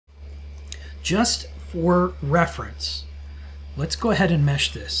just for reference, let's go ahead and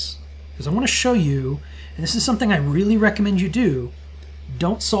mesh this, because I want to show you, and this is something I really recommend you do.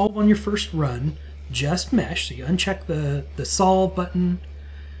 Don't solve on your first run, just mesh. So you uncheck the solve button,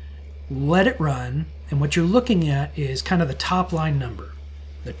 let it run, and what you're looking at is kind of the top line number,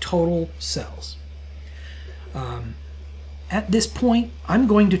 the total cells. At this point, I'm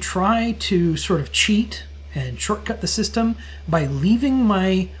going to try to sort of cheat and shortcut the system by leaving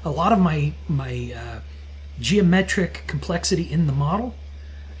a lot of my geometric complexity in the model,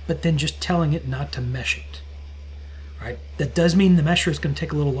 but then just telling it not to mesh it. Right? That does mean the mesher is going to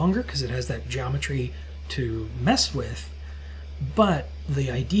take a little longer because it has that geometry to mess with, but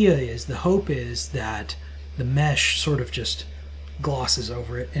the idea is, the hope is that the mesh sort of just glosses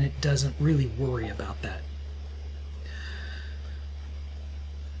over it and it doesn't really worry about that.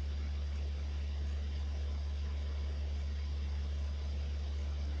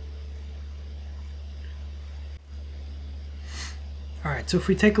 Alright, so if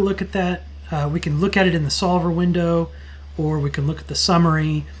we take a look at that, we can look at it in the solver window, or we can look at the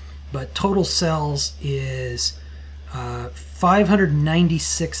summary, but total cells is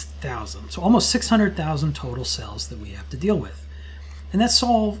 596,000. So almost 600,000 total cells that we have to deal with. And that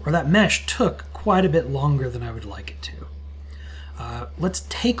solve, or that mesh, took quite a bit longer than I would like it to. Let's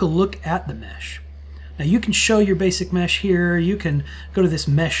take a look at the mesh. Now you can show your basic mesh here, you can go to this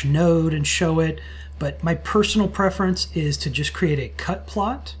mesh node and show it, but my personal preference is to just create a cut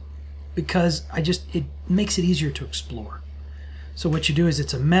plot, because it makes it easier to explore. So what you do is,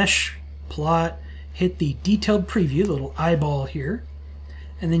 it's a mesh plot, hit the detailed preview, the little eyeball here,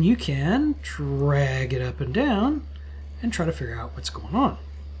 and then you can drag it up and down and try to figure out what's going on.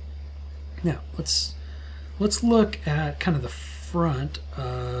 Now let's look at kind of the front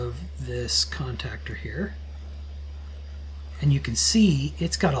of this contactor here, and you can see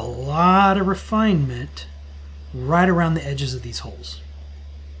it's got a lot of refinement right around the edges of these holes.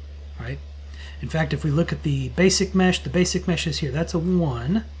 Right? In fact, if we look at the basic mesh is here. That's a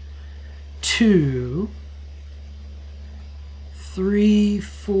 1, 2, 3,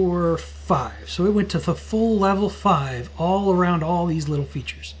 4, 5. So it went to the full level 5 all around all these little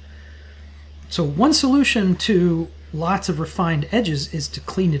features. So one solution to lots of refined edges is to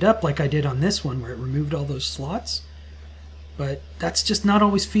clean it up like I did on this one, where it removed all those slots. But that's just not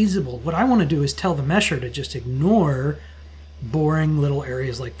always feasible. What I want to do is tell the mesher to just ignore boring little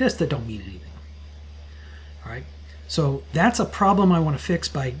areas like this that don't mean anything. All right, so that's a problem I want to fix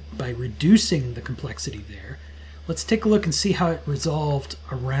by reducing the complexity there. Let's take a look and see how it resolved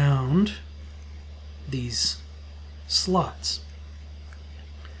around these slots.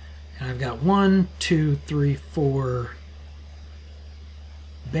 And I've got 1, 2, 3, 4,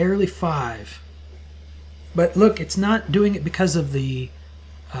 barely 5. But look, it's not doing it because of the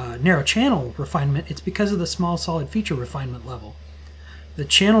narrow channel refinement, it's because of the small solid feature refinement level. The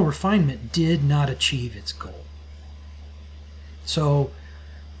channel refinement did not achieve its goal. So,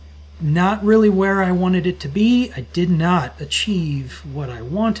 not really where I wanted it to be. I did not achieve what I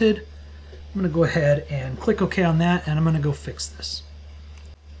wanted. I'm going to go ahead and click OK on that, and I'm going to go fix this.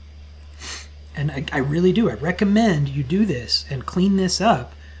 And I really do. I recommend you do this and clean this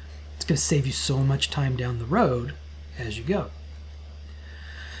up. It's going to save you so much time down the road as you go.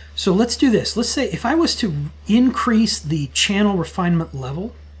 So let's do this. Let's say if I was to increase the channel refinement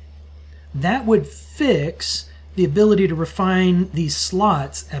level, that would fix the ability to refine these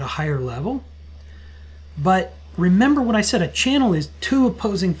slots at a higher level. But remember what I said, a channel is two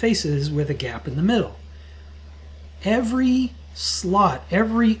opposing faces with a gap in the middle. Every slot,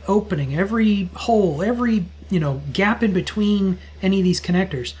 every opening, every hole, every gap in between any of these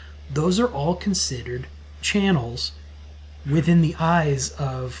connectors, those are all considered channels within the eyes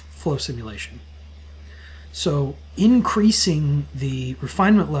of flow simulation. So increasing the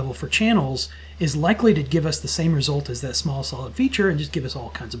refinement level for channels is likely to give us the same result as that small solid feature and just give us all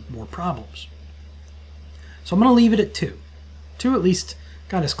kinds of more problems. So I'm going to leave it at 2. 2 at least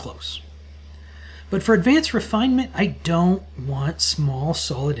got us close. But for advanced refinement, I don't want small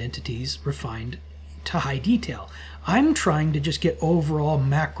solid entities refined to high detail. I'm trying to just get overall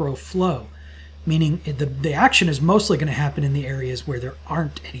macro flow, meaning the action is mostly going to happen in the areas where there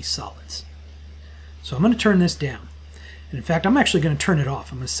aren't any solids. So I'm going to turn this down. And in fact, I'm actually going to turn it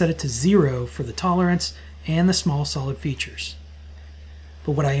off. I'm going to set it to 0 for the tolerance and the small solid features.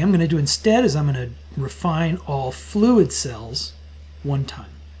 But what I am going to do instead is I'm going to refine all fluid cells one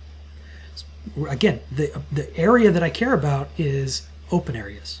time. Again, the area that I care about is open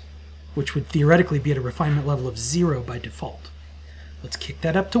areas, which would theoretically be at a refinement level of 0 by default. Let's kick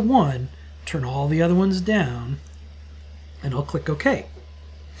that up to 1, turn all the other ones down, and I'll click OK.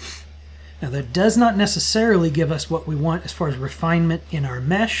 Now that does not necessarily give us what we want as far as refinement in our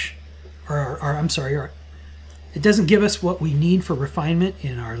mesh, it doesn't give us what we need for refinement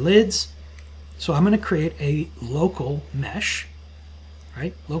in our lids. So I'm going to create a local mesh,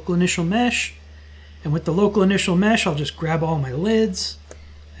 right? Local initial mesh. And with the local initial mesh, I'll just grab all my lids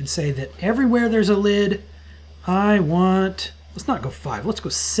and say that everywhere there's a lid, I want, let's not go 5, let's go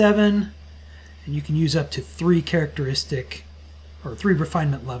 7. And you can use up to 3 characteristic or 3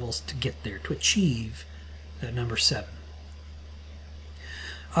 refinement levels to get there, to achieve that number 7.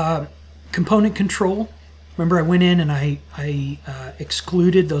 Component control. Remember I went in and I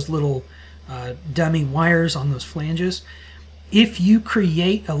excluded those little dummy wires on those flanges. If you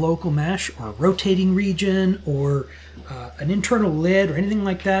create a local mesh or a rotating region or an internal lid or anything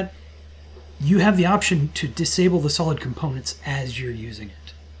like that, you have the option to disable the solid components as you're using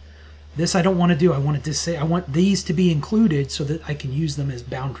it. This I don't want to do. I want these to be included so that I can use them as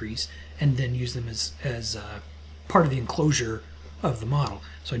boundaries and then use them as part of the enclosure of the model.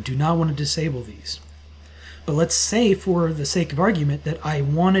 So I do not want to disable these. But let's say, for the sake of argument, that I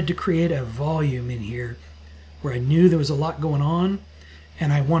wanted to create a volume in here where I knew there was a lot going on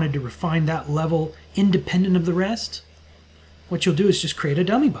and I wanted to refine that level independent of the rest. What you'll do is just create a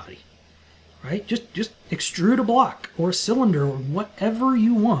dummy body, right? Just extrude a block or a cylinder or whatever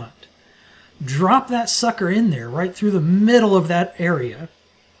you want. Drop that sucker in there right through the middle of that area.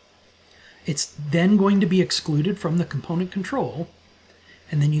 It's then going to be excluded from the component control,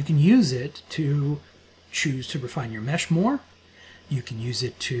 and then you can use it to choose to refine your mesh more. You can use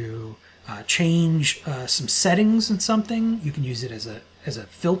it to change some settings in something. You can use it as a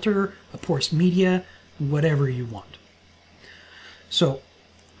filter, a porous media, whatever you want. So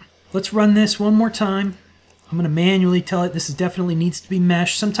let's run this one more time. I'm going to manually tell it this definitely needs to be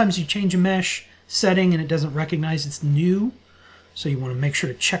mesh. Sometimes you change a mesh setting and it doesn't recognize it's new. So you want to make sure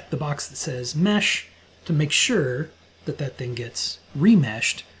to check the box that says mesh to make sure that that thing gets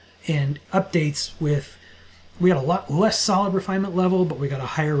remeshed and updates with, we got a lot less solid refinement level, but we got a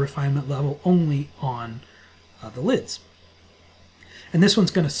higher refinement level only on the lids. And this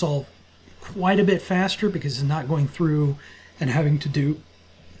one's going to solve quite a bit faster because it's not going through and having to do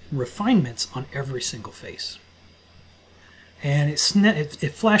refinements on every single face. And it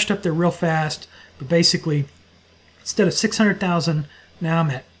flashed up there real fast, but basically instead of 600,000, now I'm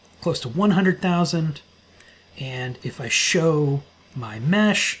at close to 100,000. And if I show my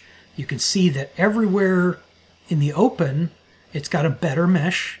mesh, you can see that everywhere in the open, it's got a better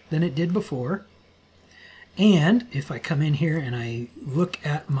mesh than it did before. And if I come in here and I look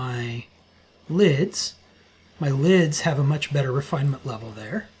at my lids have a much better refinement level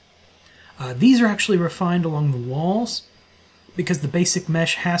there. These are actually refined along the walls because the basic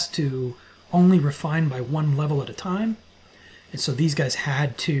mesh has to only refine by one level at a time. And so these guys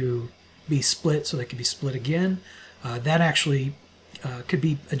had to be split so they could be split again. That actually could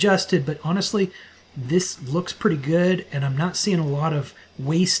be adjusted, but honestly, this looks pretty good, and I'm not seeing a lot of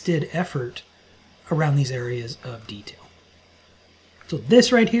wasted effort around these areas of detail. So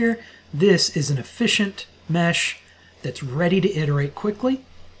this right here, this is an efficient mesh that's ready to iterate quickly.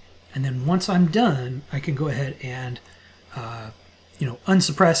 And then once I'm done, I can go ahead and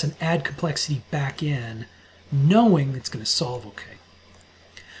unsuppress and add complexity back in, knowing it's going to solve okay.